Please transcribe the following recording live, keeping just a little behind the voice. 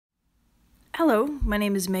Hello, my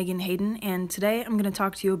name is Megan Hayden, and today I'm going to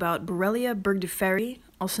talk to you about Borrelia burgdorferi,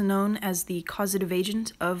 also known as the causative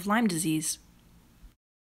agent of Lyme disease.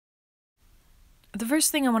 The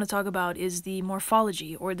first thing I want to talk about is the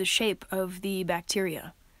morphology, or the shape of the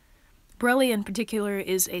bacteria. Borrelia in particular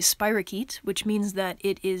is a spirochete, which means that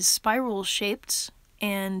it is spiral-shaped,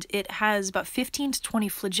 and it has about 15 to 20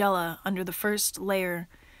 flagella under the first layer,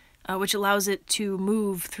 which allows it to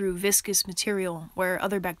move through viscous material where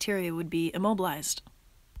other bacteria would be immobilized.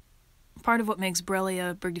 Part of what makes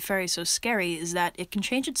Borrelia burgdorferi so scary is that it can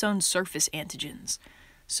change its own surface antigens.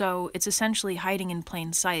 So it's essentially hiding in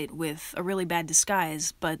plain sight with a really bad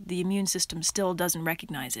disguise, but the immune system still doesn't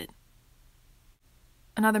recognize it.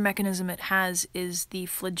 Another mechanism it has is the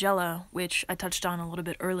flagella, which I touched on a little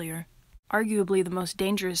bit earlier. Arguably the most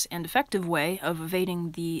dangerous and effective way of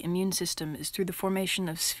evading the immune system is through the formation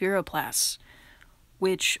of spheroplasts,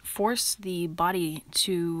 which force the body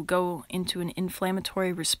to go into an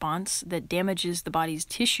inflammatory response that damages the body's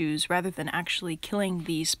tissues rather than actually killing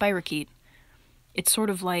the spirochete. It's sort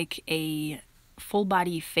of like a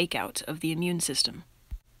full-body fake-out of the immune system.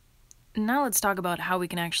 Now let's talk about how we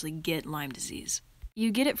can actually get Lyme disease. You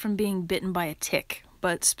get it from being bitten by a tick,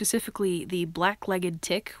 but specifically the black-legged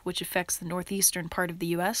tick, which affects the northeastern part of the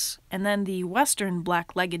US, and then the western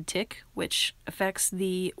black-legged tick, which affects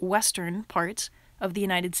the western part of the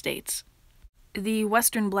United States. The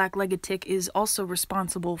western black-legged tick is also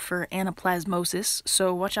responsible for anaplasmosis,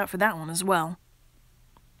 so watch out for that one as well.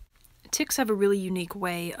 Ticks have a really unique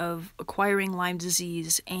way of acquiring Lyme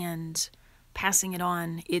disease and passing it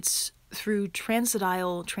on. It's through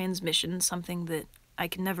transidial transmission, something that I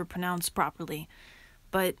can never pronounce properly.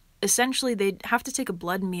 But essentially, they have to take a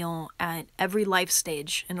blood meal at every life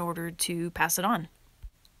stage in order to pass it on.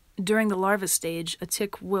 During the larva stage, a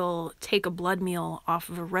tick will take a blood meal off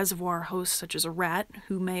of a reservoir host such as a rat,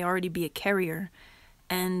 who may already be a carrier,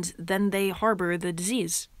 and then they harbor the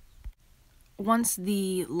disease. Once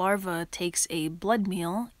the larva takes a blood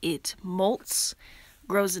meal, it molts,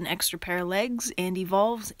 grows an extra pair of legs, and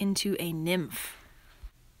evolves into a nymph.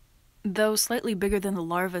 Though slightly bigger than the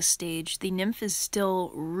larva stage, the nymph is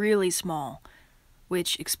still really small,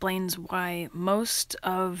 which explains why most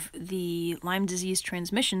of the Lyme disease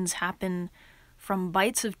transmissions happen from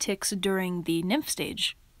bites of ticks during the nymph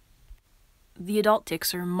stage. The adult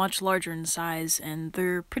ticks are much larger in size, and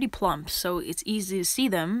they're pretty plump, so it's easy to see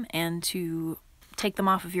them and to take them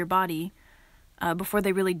off of your body before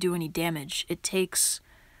they really do any damage. It takes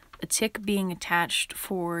a tick being attached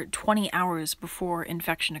for 20 hours before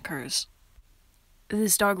infection occurs.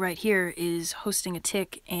 This dog right here is hosting a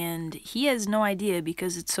tick, and he has no idea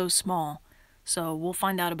because it's so small, so we'll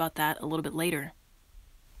find out about that a little bit later.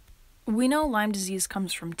 We know Lyme disease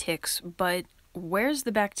comes from ticks, but where's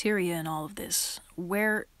the bacteria in all of this?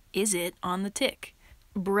 Where is it on the tick?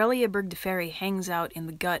 Borrelia burgdorferi hangs out in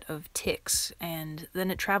the gut of ticks, and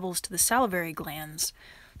then it travels to the salivary glands.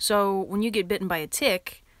 So when you get bitten by a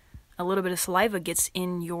tick, a little bit of saliva gets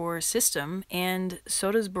in your system, and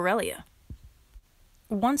so does Borrelia.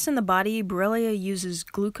 Once in the body, Borrelia uses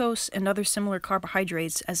glucose and other similar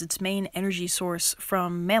carbohydrates as its main energy source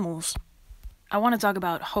from mammals. I want to talk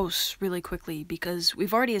about hosts really quickly because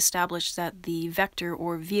we've already established that the vector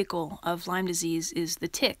or vehicle of Lyme disease is the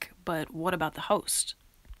tick, but what about the host?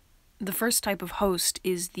 The first type of host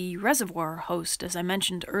is the reservoir host, as I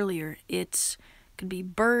mentioned earlier. It could be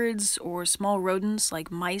birds or small rodents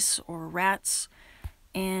like mice or rats,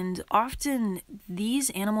 and often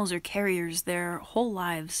these animals are carriers their whole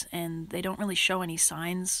lives and they don't really show any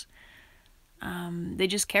signs. They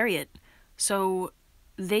just carry it. So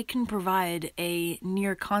they can provide a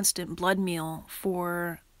near constant blood meal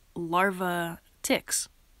for larva ticks.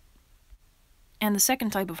 And the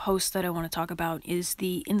second type of host that I want to talk about is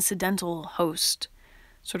the incidental host,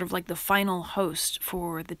 sort of like the final host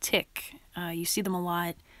for the tick. You see them a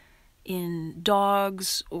lot in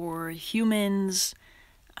dogs or humans,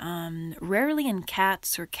 rarely in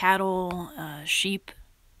cats or cattle, sheep.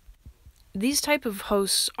 These type of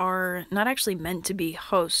hosts are not actually meant to be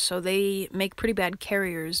hosts, so they make pretty bad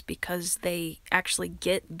carriers because they actually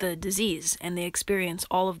get the disease and they experience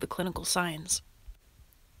all of the clinical signs.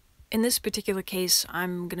 In this particular case,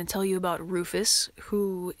 I'm going to tell you about Rufus,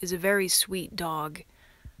 who is a very sweet dog.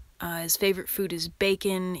 His favorite food is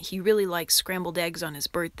bacon. He really likes scrambled eggs on his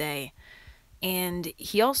birthday. And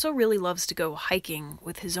he also really loves to go hiking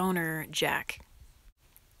with his owner, Jack.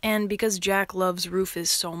 And because Jack loves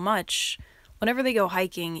Rufus so much, whenever they go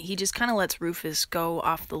hiking, he just kind of lets Rufus go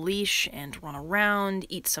off the leash and run around,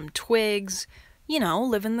 eat some twigs,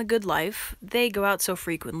 living the good life. They go out so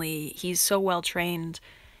frequently, he's so well trained,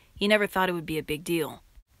 he never thought it would be a big deal.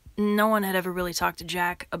 No one had ever really talked to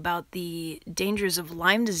Jack about the dangers of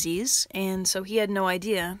Lyme disease, and so he had no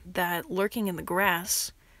idea that lurking in the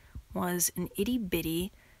grass was an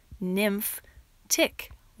itty-bitty nymph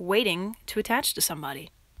tick waiting to attach to somebody.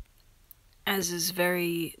 As is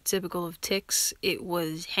very typical of ticks, it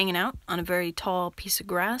was hanging out on a very tall piece of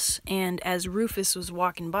grass, and as Rufus was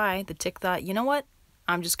walking by, the tick thought, you know what?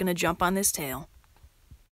 I'm just gonna jump on this tail.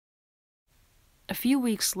 A few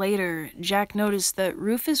weeks later, Jack noticed that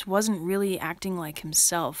Rufus wasn't really acting like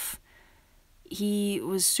himself. He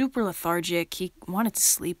was super lethargic, he wanted to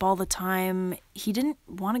sleep all the time, he didn't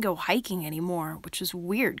want to go hiking anymore, which was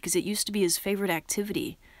weird because it used to be his favorite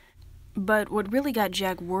activity. But what really got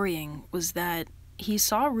Jack worrying was that he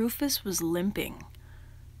saw Rufus was limping.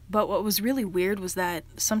 But what was really weird was that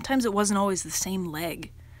sometimes it wasn't always the same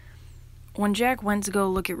leg. When Jack went to go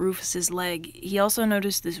look at Rufus's leg, he also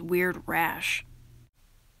noticed this weird rash.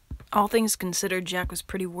 All things considered, Jack was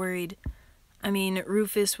pretty worried. I mean,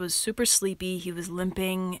 Rufus was super sleepy, he was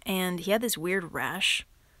limping, and he had this weird rash.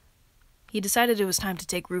 He decided it was time to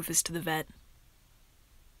take Rufus to the vet.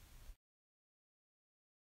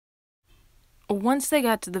 Once they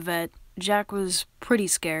got to the vet, Jack was pretty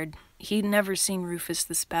scared. He'd never seen Rufus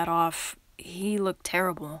this bad off. He looked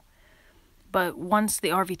terrible. But once the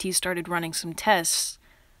RVT started running some tests,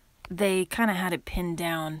 they kind of had it pinned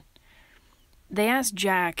down. They asked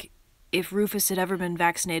Jack if Rufus had ever been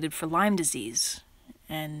vaccinated for Lyme disease,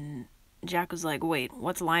 and Jack was like, wait,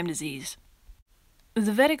 what's Lyme disease?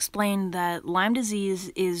 The vet explained that Lyme disease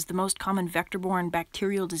is the most common vector-borne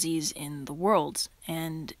bacterial disease in the world,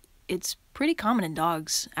 and it's pretty common in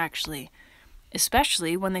dogs, actually,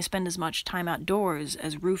 especially when they spend as much time outdoors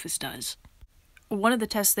as Rufus does. One of the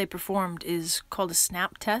tests they performed is called a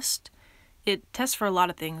SNAP test. It tests for a lot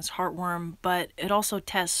of things, heartworm, but it also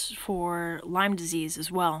tests for Lyme disease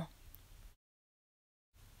as well.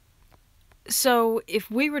 So, if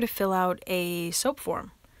we were to fill out a soap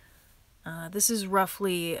form, this is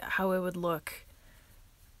roughly how it would look.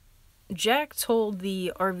 Jack told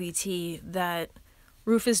the RVT that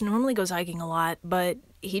Rufus normally goes hiking a lot, but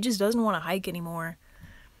he just doesn't want to hike anymore.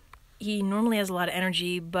 He normally has a lot of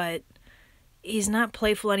energy, but he's not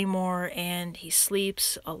playful anymore, and he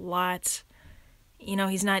sleeps a lot. You know,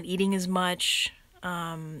 he's not eating as much.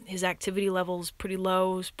 His activity level's pretty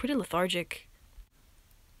low. He's pretty lethargic.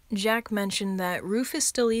 Jack mentioned that Rufus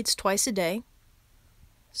still eats twice a day,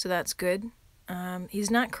 so that's good.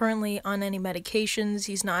 He's not currently on any medications.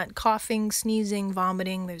 He's not coughing, sneezing,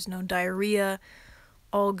 vomiting. There's no diarrhea.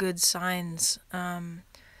 All good signs.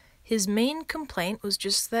 His main complaint was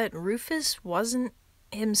just that Rufus wasn't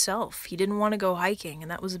himself. He didn't want to go hiking,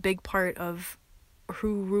 and that was a big part of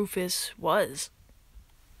who Rufus was.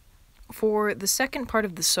 For the second part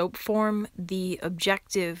of the soap form, the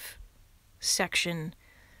objective section,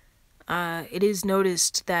 it is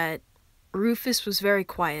noticed that Rufus was very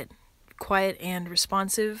quiet and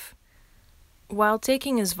responsive. While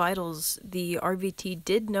taking his vitals, the RVT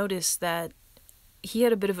did notice that he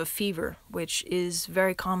had a bit of a fever, which is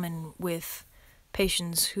very common with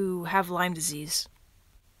patients who have Lyme disease.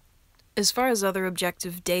 As far as other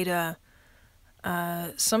objective data,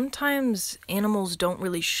 sometimes animals don't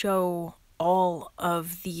really show all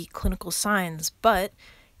of the clinical signs, but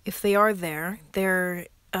if they are there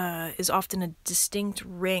is often a distinct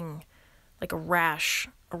ring, like a rash,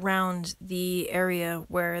 around the area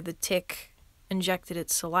where the tick injected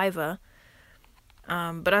its saliva.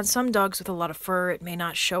 But on some dogs with a lot of fur, it may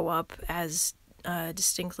not show up as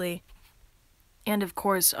distinctly. And of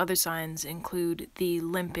course, other signs include the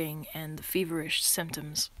limping and the feverish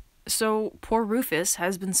symptoms. So, poor Rufus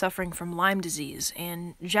has been suffering from Lyme disease,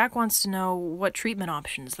 and Jack wants to know what treatment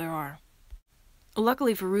options there are.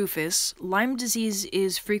 Luckily for Rufus, Lyme disease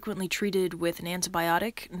is frequently treated with an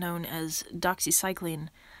antibiotic known as doxycycline,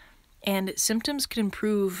 and symptoms can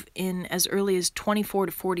improve in as early as 24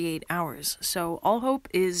 to 48 hours, so all hope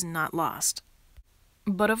is not lost.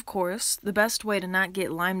 But of course, the best way to not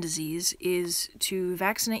get Lyme disease is to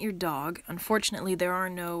vaccinate your dog. Unfortunately, there are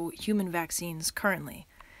no human vaccines currently.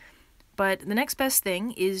 But the next best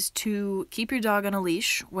thing is to keep your dog on a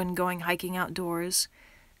leash when going hiking outdoors.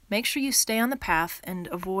 Make sure you stay on the path and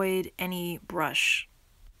avoid any brush.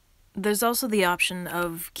 There's also the option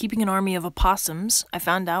of keeping an army of opossums. I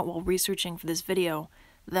found out while researching for this video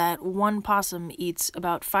that one possum eats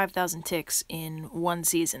about 5,000 ticks in one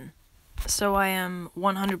season. So I am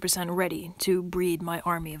 100% ready to breed my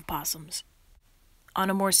army of possums.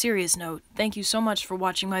 On a more serious note, thank you so much for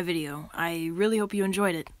watching my video. I really hope you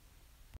enjoyed it.